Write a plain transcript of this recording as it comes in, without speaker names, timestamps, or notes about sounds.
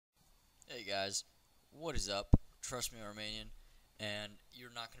Hey guys, what is up? Trust me, Armenian, and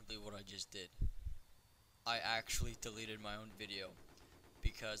you're not gonna believe what I just did. I actually deleted my own video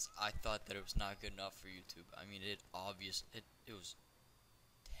because I thought that it was not good enough for YouTube. I mean, it was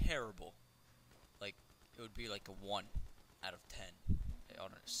terrible. Like it would be like a 1 out of 10 on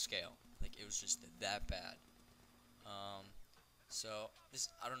a scale. Like it was just that bad. Um, so this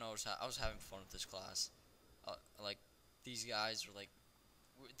I don't know. I was having fun with this class. Like these guys were like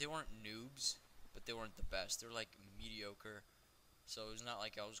they weren't noobs, but they weren't the best. They were like mediocre. So it was not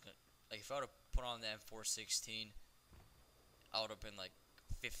like I was gonna like if I would have put on the M416, I would have been like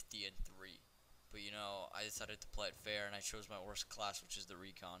 50-3. But I decided to play it fair, and I chose my worst class, which is the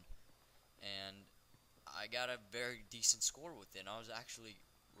recon, and I got a very decent score with it. And I was actually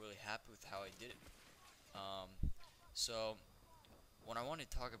really happy with how I did it. So what I want to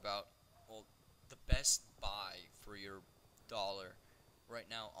talk about, well, the best buy for your dollar right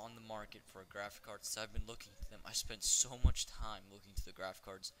now on the market for graphic cards. I've been looking to them. I spent so much time looking to the graphic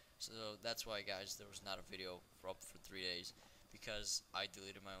cards. So that's why, guys, there was not a video for 3 days, because I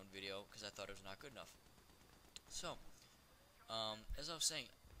deleted my own video because I thought it was not good enough. So, as I was saying,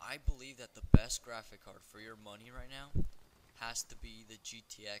 I believe that the best graphic card for your money right now has to be the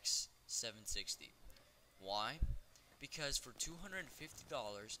GTX 760. Why? Because for $250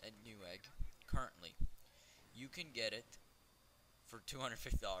 at Newegg currently, you can get it for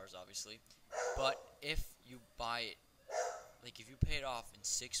 $250, obviously. But if you buy it, like if you pay it off in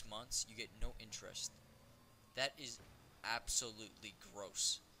 6 months, you get no interest. That is absolutely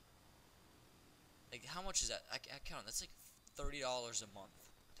gross. Like, how much is that? I count. That's like $30 a month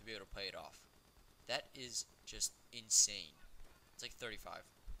to be able to pay it off. That is just insane. It's like 35.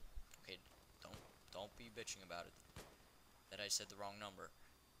 Okay, don't be bitching about it. That I said the wrong number.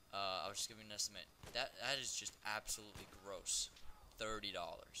 I was just giving an estimate. That is just absolutely gross. $30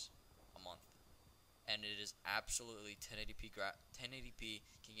 a month, and it is absolutely 1080p. 1080p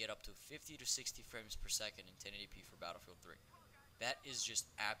can get up to 50 to 60 frames per second in 1080p for Battlefield 3. That is just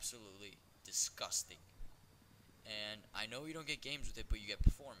absolutely disgusting. And I know you don't get games with it, but you get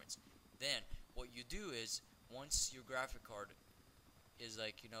performance. Then what you do is, once your graphic card is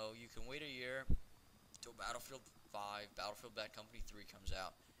like, you can wait a year till Battlefield 5, Battlefield Bad Company 3 comes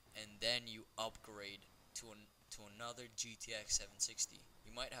out, and then you upgrade to another GTX 760.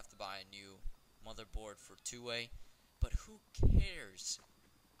 You might have to buy a new motherboard for 2A, but who cares?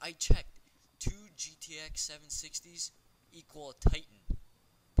 I checked. 2 GTX 760s equal a Titan.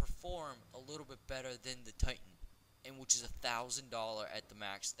 Perform a little bit better than the Titan, and which is $1,000 at the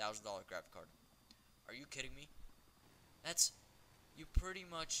max, $1,000 graphic card. Are you kidding me? You pretty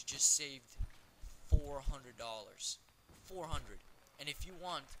much just saved $400. 400. And if you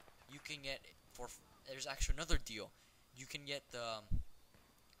want, you can get there's actually another deal. You can get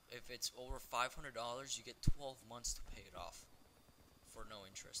if it's over $500, you get 12 months to pay it off for no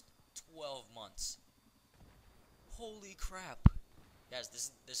interest. 12 months. Holy crap. Guys,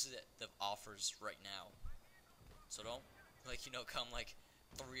 this is it, the offers right now. So don't come like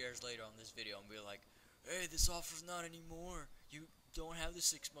 3 years later on this video and be like, "Hey, this offer's not anymore. You don't have the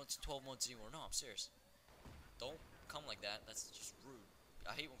 6 months, 12 months anymore." No, I'm serious. Don't come like that. That's just rude.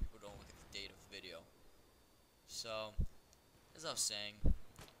 I hate when people don't look at the date of the video. So, as I was saying,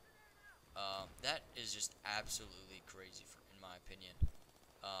 that is just absolutely crazy, in my opinion.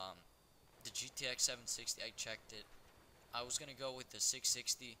 The GTX 760, I checked it. I was gonna go with the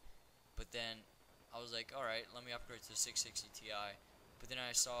 660, but then I was like, all right, let me upgrade to the 660 Ti. But then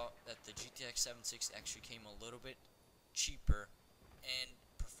I saw that the GTX 760 actually came a little bit cheaper and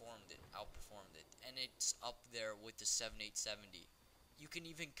outperformed it, and it's up there with the 7870. You can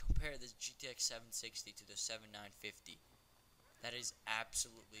even compare the GTX 760 to the 7950. That is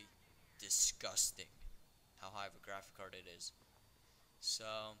absolutely disgusting how high of a graphic card it is.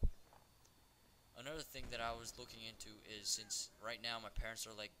 So another thing that I was looking into is, since right now my parents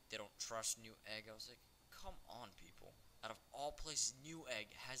are like, they don't trust Newegg, I was like, come on, people. Out of all places,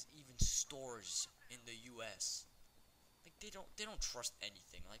 Newegg has even stores in the US. Like, they don't trust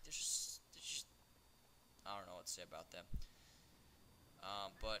anything. Like, they're just I don't know what to say about them.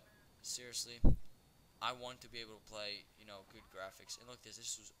 But seriously, I want to be able to play, good graphics. And look, this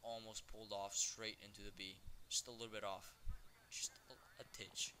was almost pulled off straight into the B. Just a little bit off. Just a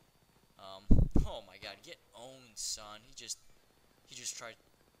titch. Oh my god, get owned, son. He just tried,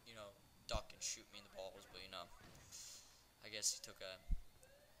 duck and shoot me in the balls, but I guess he took a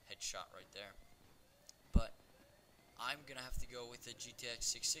headshot right there. But I'm gonna have to go with the GTX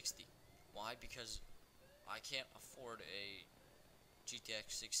 660. Why? Because I can't afford a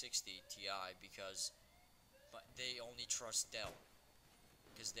GTX 660 Ti, because they only trust Dell,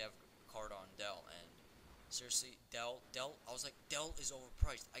 because they have card on Dell, and seriously, Dell, I was like, Dell is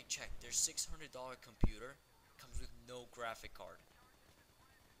overpriced. I checked, their $600 computer comes with no graphic card.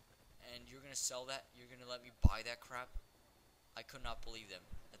 And you're gonna sell that? You're gonna let me buy that crap? I could not believe them,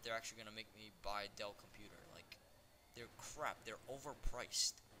 that they're actually gonna make me buy a Dell computer. Like, they're crap, they're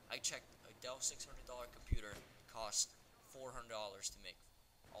overpriced. I checked, a Dell $600 computer costs $400 to make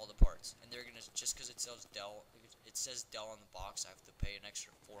all the parts. And they're gonna, just because it says Dell, it says Dell on the box, I have to pay an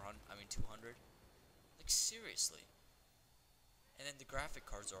extra 200. Like, seriously. And then the graphic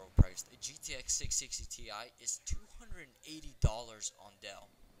cards are overpriced. A GTX 660 Ti is $280 on Dell.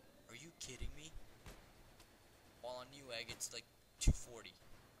 Are you kidding me? While on Newegg it's like $240.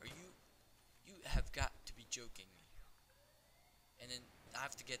 Are you have got to be joking me. And then I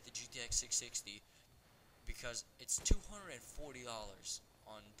have to get the GTX 660 because it's $240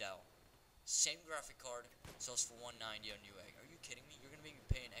 on Dell. Same graphic card sells for $190 on Newegg. Are you kidding me? You're gonna make me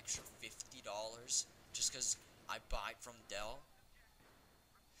pay an extra $50 just because I buy it from Dell?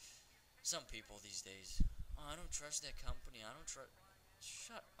 Some people these days. Oh, I don't trust that company. I don't trust.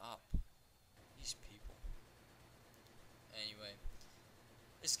 Shut up. These people. Anyway,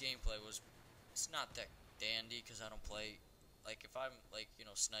 this gameplay it's not that dandy because I don't play, like, if I'm, like, you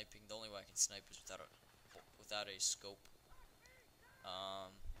know, sniping, the only way I can snipe is without a scope.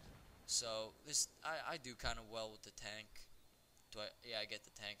 So this, I do kind of well with the tank. Yeah, I get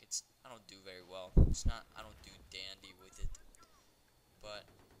the tank. I don't do very well. I don't do dandy with it. But,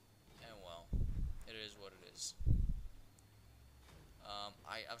 and well, it is what it is.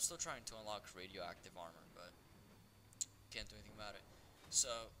 I'm still trying to unlock radioactive armor, but can't do anything about it.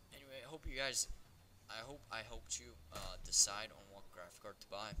 So, anyway, I hope I helped you decide on what graphic card to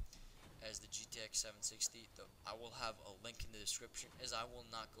buy. As the GTX 760, I will have a link in the description, as I will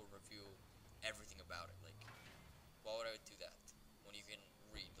not go review everything about it. Like, why would I do that when you can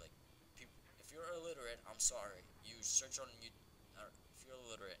read? Like, people, if you're illiterate, I'm sorry. You search on YouTube. If you're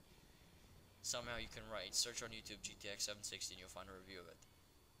illiterate, somehow you can search on YouTube GTX 760 and you'll find a review of it.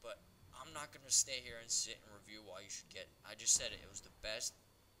 But I'm not gonna stay here and sit and review why you should get it. I just said it. It was the best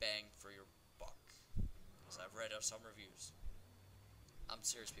bang for your buck. Because I've read some reviews. I'm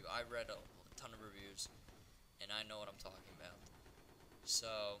serious, people. I read a ton of reviews, and I know what I'm talking about.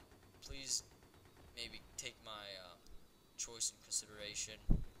 So, please, maybe take my choice in consideration.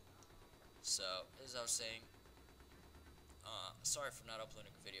 So, as I was saying, sorry for not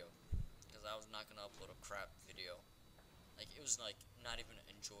uploading a video, because I was not gonna upload a crap video. Like, it was like not even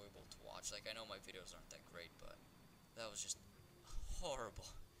enjoyable to watch. Like, I know my videos aren't that great, but that was just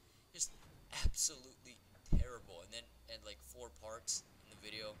horrible, just absolutely terrible. And then, like 4 parts in the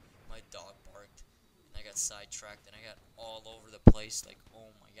video, my dog barked, and I got sidetracked, and I got all over the place. Like,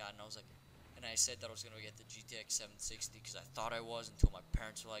 oh my god! And I was like, and I said that I was gonna get the GTX 760 because I thought I was, until my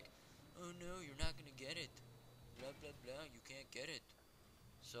parents were like, "Oh no, you're not gonna get it. Blah blah blah. You can't get it."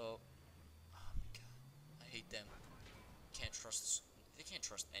 So, oh my god, I hate them. They can't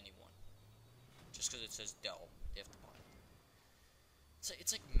trust anyone. Just because it says Dell, they have to buy it.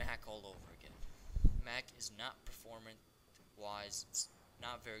 It's like Mac all over again. Mac is not performance-wise. It's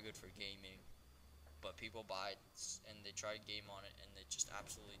not very good for gaming. But people buy it, and they try to game on it, and it's just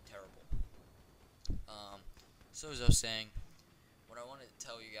absolutely terrible. So as I was saying, what I wanted to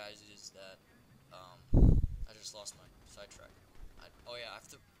tell you guys is that, I just lost my sidetrack. Oh yeah,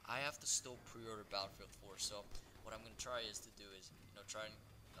 I have to still pre-order Battlefield 4, so what I'm gonna try is to do is, you know,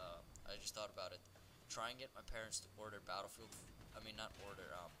 I just thought about it, try and get my parents to order Battlefield,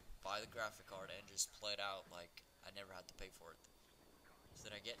 buy the graphic card and just play it out like I never had to pay for it. So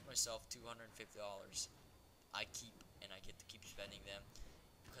that I get myself $250, I get to keep spending them,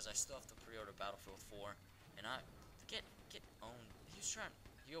 because I still have to pre-order Battlefield 4, and I get owned.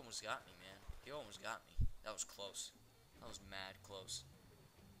 He almost got me, man. He almost got me. That was close. That was mad close.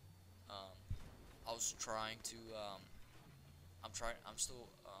 I was trying to, I'm still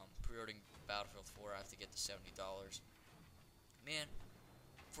pre-ordering Battlefield 4. I have to get the $70. Man,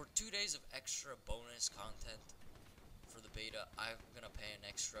 for 2 days of extra bonus content for the beta, I'm gonna pay an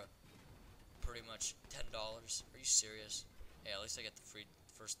extra, pretty much $10. Are you serious? Hey, at least I get the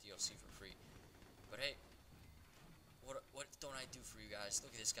first DLC for free. But hey, what don't I do for you guys?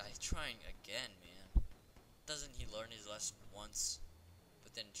 Look at this guy, he's trying again, man. Doesn't he learn his lesson once,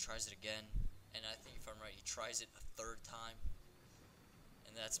 but then tries it again? And I think if I'm right, he tries it a 3rd time,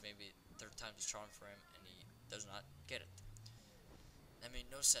 and that's maybe 3rd time's a charm for him, and he does not get it. I mean,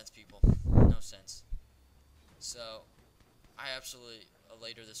 no sense, people. No sense. So, I absolutely,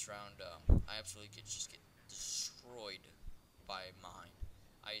 later this round, I absolutely just get destroyed by a mine.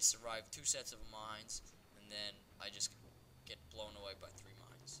 I survived 2 sets of mines, and then I just get blown away by 3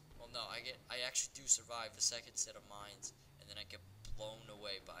 mines. Well, no, I actually do survive the second set of mines, and then I get blown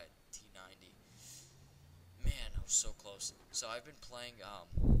away by a T90. Man, I was so close. So I've been playing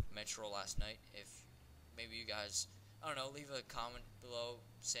Metro last night. If maybe you guys, I don't know, leave a comment below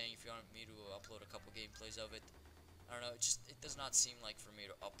saying if you want me to upload a couple gameplays of it. I don't know, it does not seem like for me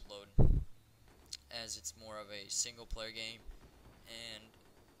to upload, as it's more of a single player game, and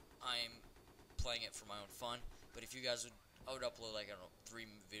I'm playing it for my own fun. But if you guys would, I would upload like, I don't know, 3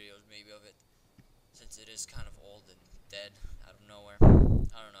 videos maybe of it, since it is kind of old and dead out of nowhere.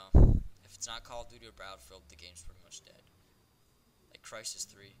 I don't know. If it's not Call of Duty or Battlefield, the game's pretty much dead. Like Crisis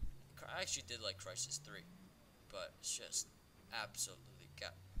 3. I actually did like Crisis 3, but it's just absolutely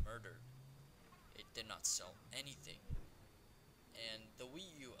got murdered. It did not sell anything. And the Wii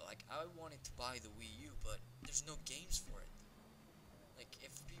U, like, I wanted to buy the Wii U, but there's no games for it. Like,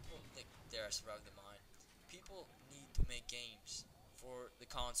 if people, like, there I survived the mine. People need to make games for the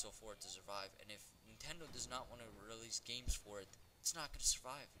console for it to survive, and if Nintendo does not want to release games for it, it's not going to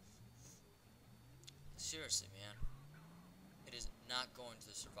survive. Seriously, man. It is not going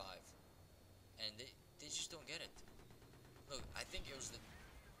to survive. And they just don't get it. Look, I think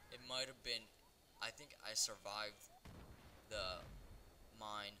it might have been, I think I survived the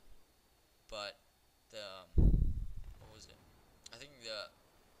mine, but the, what was it? I think the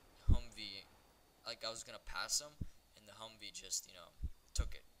Humvee, like, I was gonna pass him, and the Humvee just,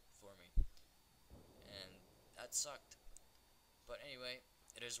 took it for me, and that sucked. But anyway,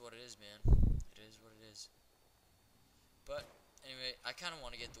 it is what it is, man. It is what it is. But anyway, I kind of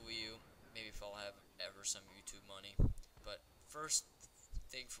want to get the Wii U, maybe if I'll have ever some YouTube money. But first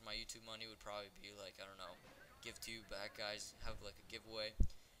thing for my YouTube money would probably be, like, I don't know, give to you back guys, have like a giveaway,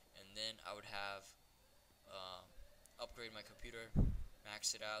 and then I would have upgrade my computer,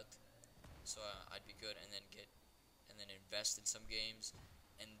 max it out, so I'd be good, and then invest in some games,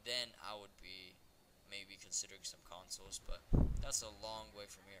 and then I would be maybe considering some consoles. But that's a long way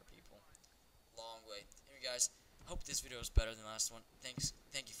from here, people. Long way. Anyway, guys, hope this video is better than the last one.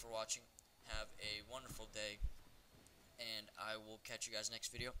 Thank you for watching. Have a wonderful day, and I will catch you guys next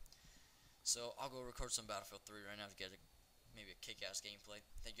video. So I'll go record some Battlefield 3 right now to get maybe a kick-ass gameplay.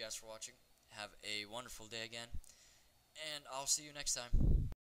 Thank you guys for watching. Have a wonderful day again, and I'll see you next time.